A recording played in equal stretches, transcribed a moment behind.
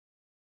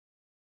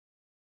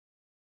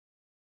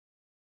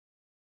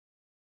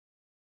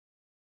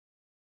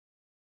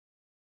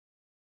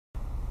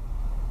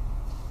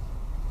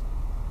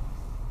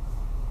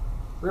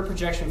Rear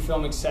projection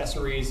film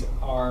accessories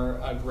are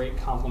a great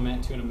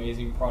complement to an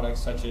amazing product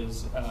such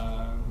as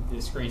the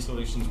Screen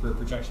Solutions rear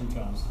projection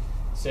films.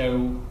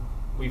 So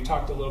we've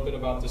talked a little bit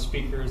about the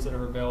speakers that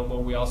are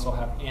available. We also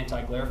have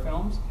anti-glare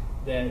films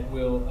that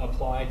will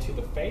apply to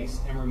the face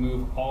and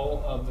remove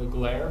all of the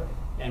glare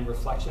and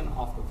reflection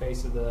off the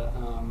face of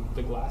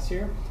the glass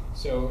here.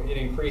 So it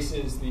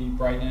increases the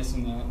brightness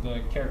and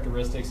the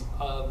characteristics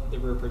of the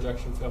rear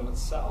projection film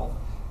itself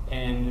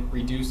and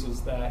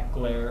reduces that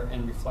glare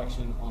and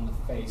reflection on the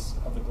face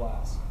of the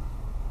glass.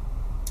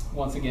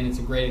 Once again, it's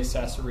a great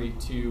accessory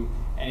to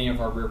any of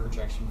our rear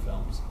projection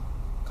films.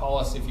 Call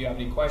us if you have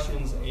any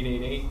questions,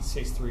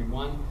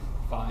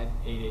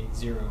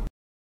 888-631-5880.